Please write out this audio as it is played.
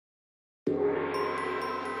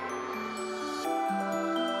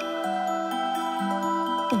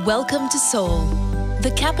Welcome to Seoul,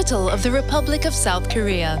 the capital of the Republic of South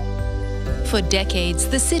Korea. For decades,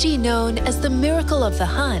 the city known as the Miracle of the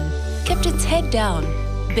Han kept its head down,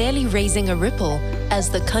 barely raising a ripple as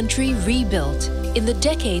the country rebuilt in the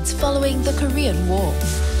decades following the Korean War.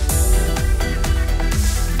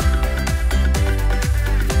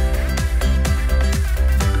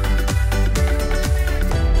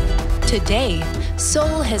 Today,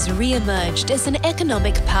 Seoul has re-emerged as an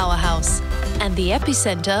economic powerhouse and the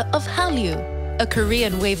epicenter of Hallyu, a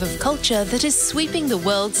Korean wave of culture that is sweeping the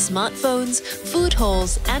world's smartphones, food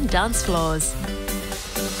halls, and dance floors.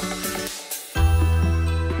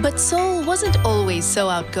 But Seoul wasn't always so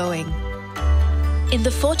outgoing. In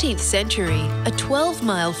the 14th century, a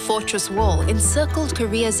 12-mile fortress wall encircled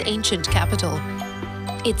Korea's ancient capital.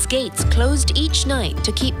 Its gates closed each night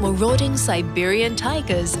to keep marauding Siberian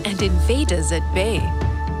tigers and invaders at bay.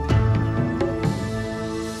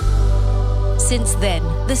 Since then,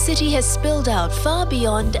 the city has spilled out far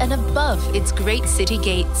beyond and above its great city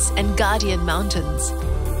gates and guardian mountains.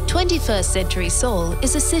 21st century Seoul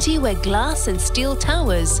is a city where glass and steel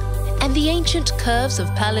towers and the ancient curves of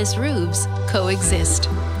palace roofs coexist.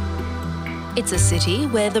 It's a city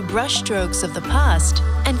where the brushstrokes of the past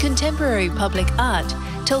and contemporary public art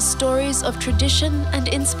tell stories of tradition and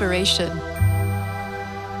inspiration.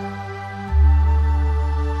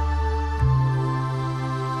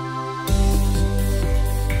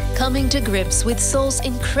 Coming to grips with Seoul's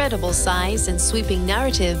incredible size and sweeping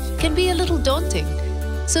narrative can be a little daunting.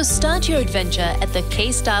 So start your adventure at the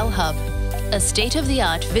K-Style Hub, a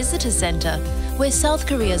state-of-the-art visitor center where South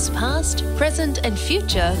Korea's past, present, and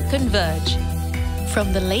future converge.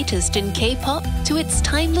 From the latest in K-pop to its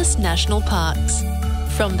timeless national parks.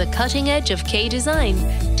 From the cutting edge of K-design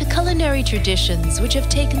to culinary traditions which have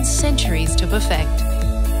taken centuries to perfect.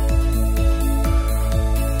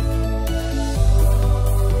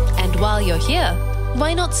 And while you're here,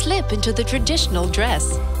 why not slip into the traditional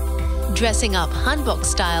dress? Dressing up hanbok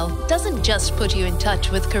style doesn't just put you in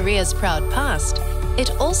touch with Korea's proud past,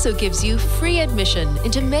 it also gives you free admission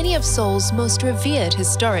into many of Seoul's most revered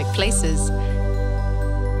historic places.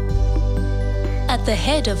 At the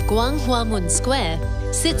head of Gwanghwamun Square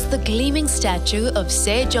sits the gleaming statue of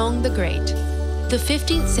Sejong the Great, the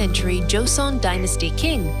 15th century Joseon dynasty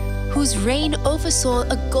king whose reign oversaw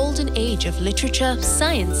a golden age of literature,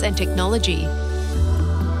 science, and technology.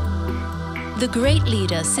 The great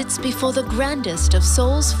leader sits before the grandest of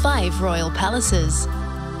Seoul's 5 royal palaces,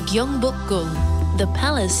 Gyeongbokgung, the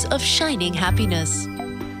Palace of Shining Happiness,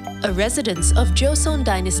 a residence of Joseon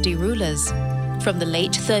dynasty rulers. From the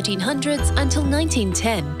late 1300s until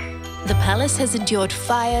 1910, the palace has endured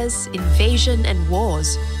fires, invasion, and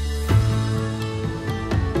wars.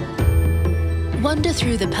 Wander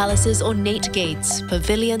through the palace's ornate gates,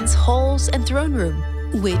 pavilions, halls, and throne room,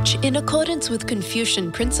 which, in accordance with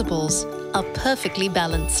Confucian principles, are perfectly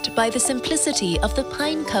balanced by the simplicity of the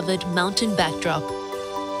pine-covered mountain backdrop.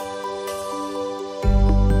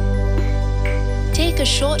 Take a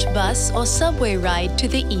short bus or subway ride to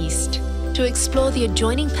the east to explore the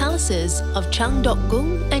adjoining palaces of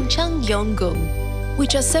Changdeokgung and Changgyeongung,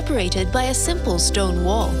 which are separated by a simple stone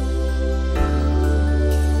wall.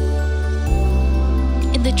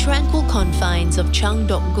 In the tranquil confines of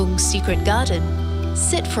Changdeokgung's secret garden,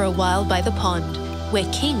 sit for a while by the pond, where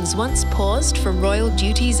kings once paused from royal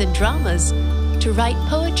duties and dramas to write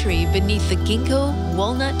poetry beneath the ginkgo,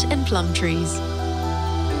 walnut, and plum trees.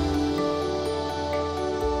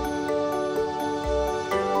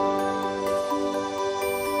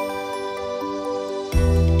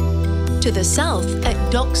 To the south, at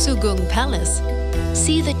Deoksugung Palace,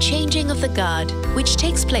 see the changing of the guard, which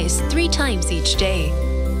takes place 3 times each day.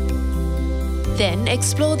 Then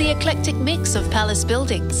explore the eclectic mix of palace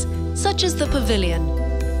buildings, such as the pavilion,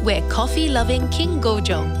 where coffee-loving King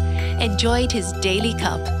Gojong enjoyed his daily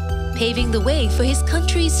cup, paving the way for his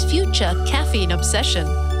country's future caffeine obsession.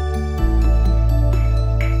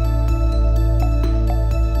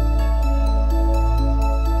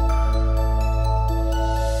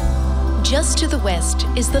 Just to the west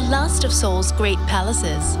is the last of Seoul's great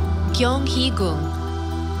palaces,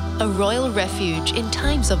 Gyeonghuigung, a royal refuge in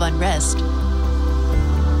times of unrest.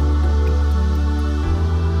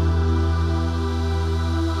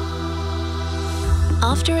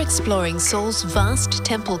 After exploring Seoul's vast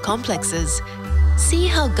temple complexes, see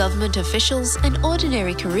how government officials and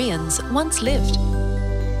ordinary Koreans once lived.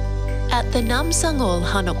 At the Samseong-dong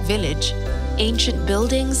Hanok village, ancient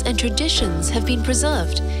buildings and traditions have been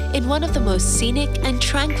preserved in one of the most scenic and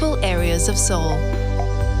tranquil areas of Seoul.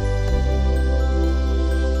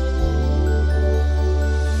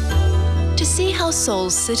 To see how how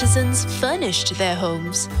Seoul's citizens furnished their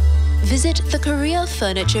homes, visit the Korea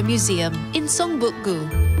Furniture Museum in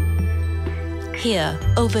Gyeongbokgung. Here,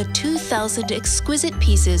 over 2,000 exquisite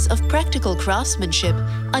pieces of practical craftsmanship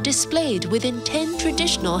are displayed within 10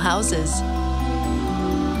 traditional houses.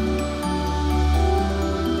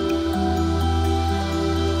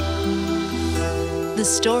 The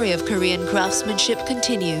story of Korean craftsmanship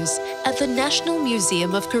continues at the National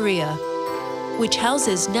Museum of Korea, which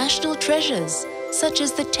houses national treasures such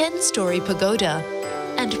as the 10-story pagoda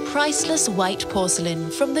and priceless white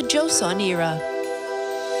porcelain from the Joseon era.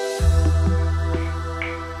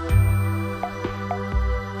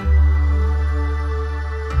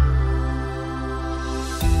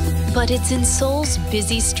 But it's in Seoul's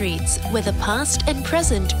busy streets where the past and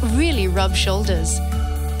present really rub shoulders,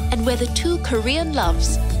 and where the two Korean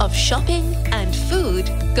loves of shopping and food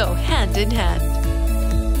go hand in hand.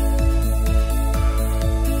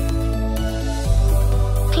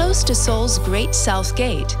 Close to Seoul's Great South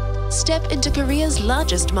Gate, step into Korea's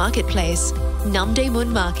largest marketplace, Namdaemun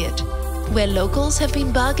Market, where locals have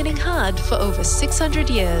been bargaining hard for over 600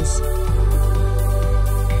 years.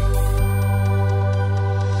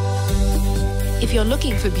 If you're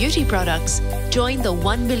looking for beauty products, join the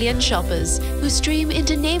 1 million shoppers who stream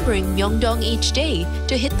into neighboring Myeongdong each day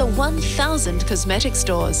to hit the 1,000 cosmetic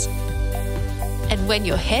stores. And when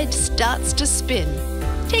your head starts to spin,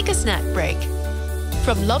 take a snack break.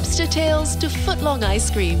 From lobster tails to foot-long ice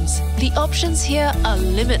creams, the options here are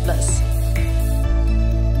limitless.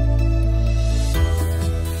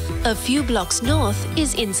 A few blocks north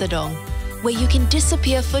is Insadong, where you can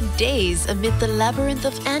disappear for days amid the labyrinth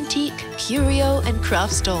of antique, curio, and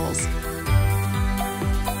craft stalls.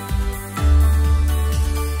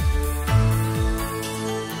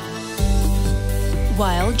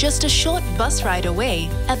 While just a short bus ride away,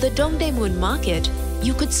 at the Dongdaemun Market,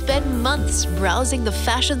 you could spend months browsing the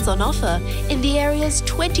fashions on offer in the area's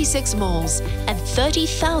 26 malls and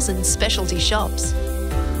 30,000 specialty shops.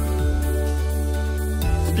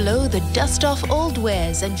 Blow the dust off old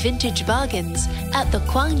wares and vintage bargains at the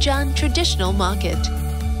Gwanghwamun Traditional Market.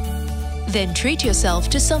 Then treat yourself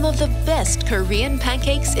to some of the best Korean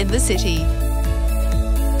pancakes in the city.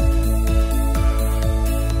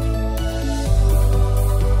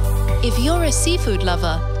 If you're a seafood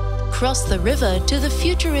lover, cross the river to the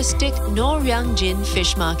futuristic Noryangjin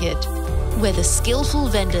Fish Market, where the skillful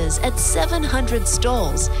vendors at 700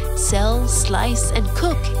 stalls sell, slice, and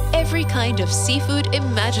cook every kind of seafood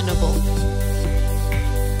imaginable.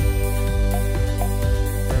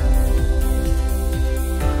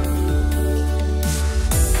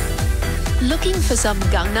 Looking for some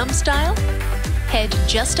Gangnam style? Head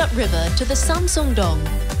just upriver to the Samseong-dong,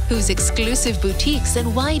 whose exclusive boutiques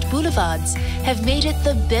and wide boulevards have made it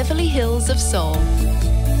the Beverly Hills of Seoul.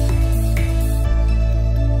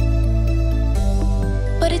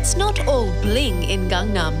 But it's not all bling in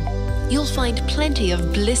Gangnam. You'll find plenty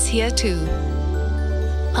of bliss here too.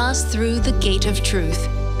 Pass through the Gate of Truth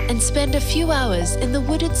and spend a few hours in the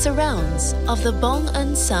wooded surrounds of the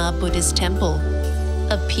Bong-eun-sa Buddhist Temple,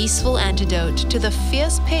 a peaceful antidote to the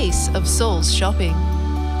fierce pace of Seoul's shopping.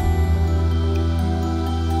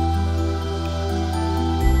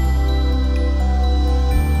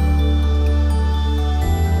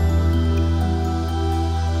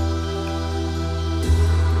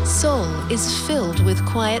 Seoul is filled with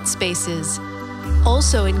quiet spaces.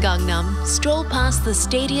 Also in Gangnam, stroll past the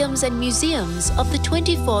stadiums and museums of the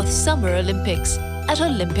 24th Summer Olympics at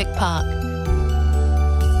Olympic Park.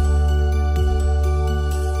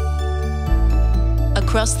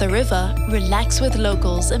 Across the river, relax with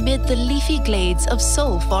locals amid the leafy glades of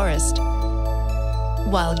Seoul Forest.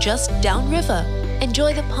 While just downriver,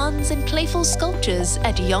 enjoy the ponds and playful sculptures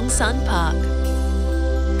at Yongsan Park.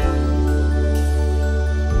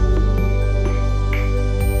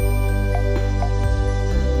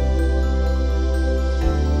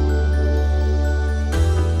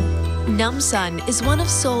 Namsan is one of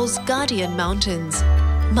Seoul's guardian mountains,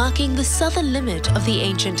 marking the southern limit of the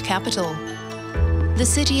ancient capital. The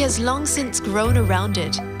city has long since grown around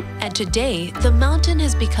it, and today the mountain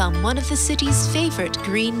has become one of the city's favorite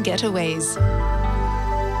green getaways.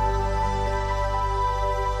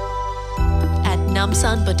 At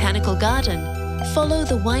Namsan Botanical Garden, follow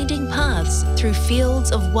the winding paths through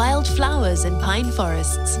fields of wild flowers and pine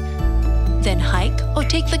forests. Then hike or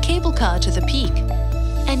take the cable car to the peak,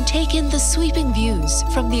 and take in the sweeping views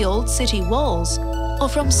from the old city walls or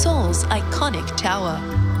from Seoul's iconic tower.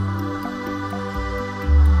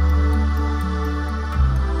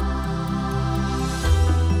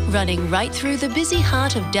 Running right through the busy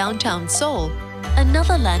heart of downtown Seoul,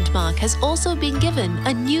 another landmark has also been given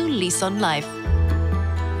a new lease on life,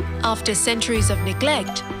 After centuries of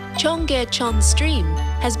neglect, Cheonggyecheon Stream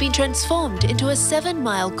has been transformed into a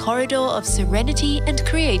 7-mile corridor of serenity and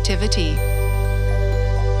creativity.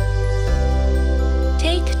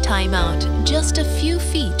 Take time out just a few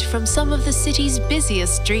feet from some of the city's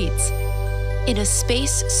busiest streets. In a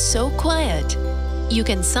space so quiet, you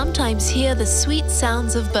can sometimes hear the sweet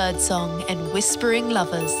sounds of birdsong and whispering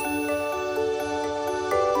lovers.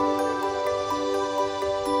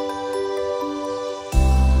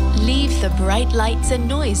 Leave the bright lights and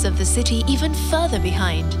noise of the city even further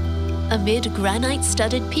behind, amid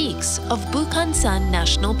granite-studded peaks of Bukhansan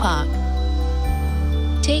National Park.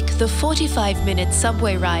 Take the 45-minute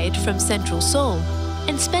subway ride from central Seoul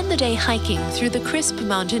and spend the day hiking through the crisp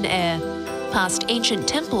mountain air, past ancient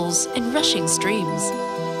temples and rushing streams.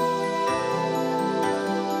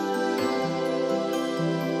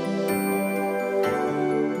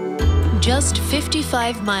 Just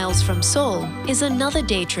 55 miles from Seoul is another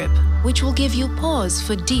day trip which will give you pause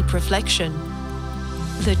for deep reflection.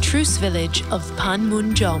 The truce village of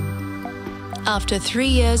Panmunjom. After 3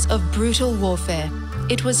 years of brutal warfare,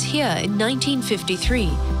 it was here in 1953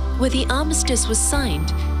 where the armistice was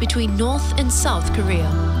signed between North and South Korea.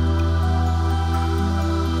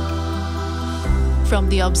 From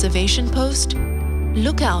the observation post,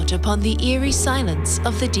 look out upon the eerie silence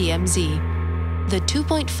of the DMZ, the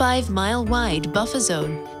 2.5-mile-wide buffer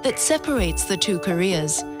zone that separates the two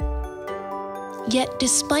Koreas. Yet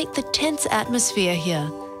despite the tense atmosphere here,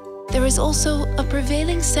 there is also a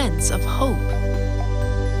prevailing sense of hope.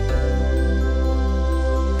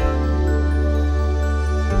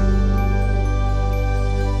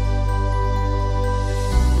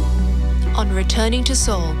 On returning to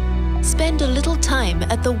Seoul, spend a little time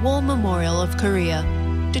at the War Memorial of Korea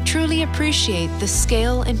to truly appreciate the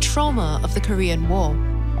scale and trauma of the Korean War,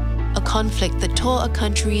 a conflict that tore a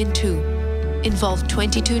country in two, involved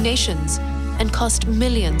 22 nations, and cost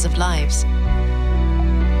millions of lives.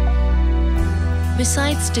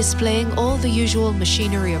 Besides displaying all the usual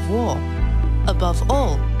machinery of war, above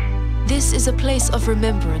all, this is a place of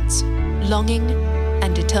remembrance, longing,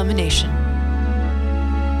 and determination.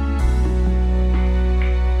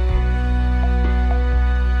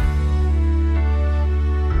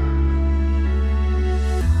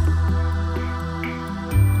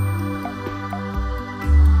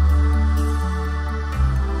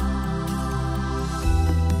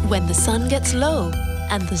 When the sun gets low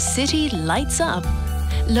and the city lights up,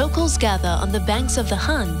 locals gather on the banks of the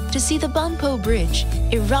Han to see the Banpo Bridge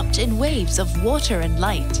erupt in waves of water and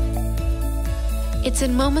light. It's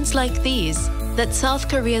in moments like these that South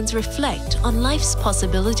Koreans reflect on life's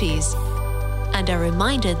possibilities and are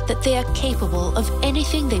reminded that they are capable of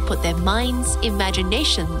anything they put their minds,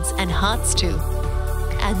 imaginations, and hearts to.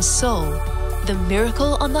 And so, the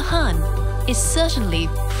miracle on the Han is certainly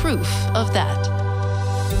proof of that.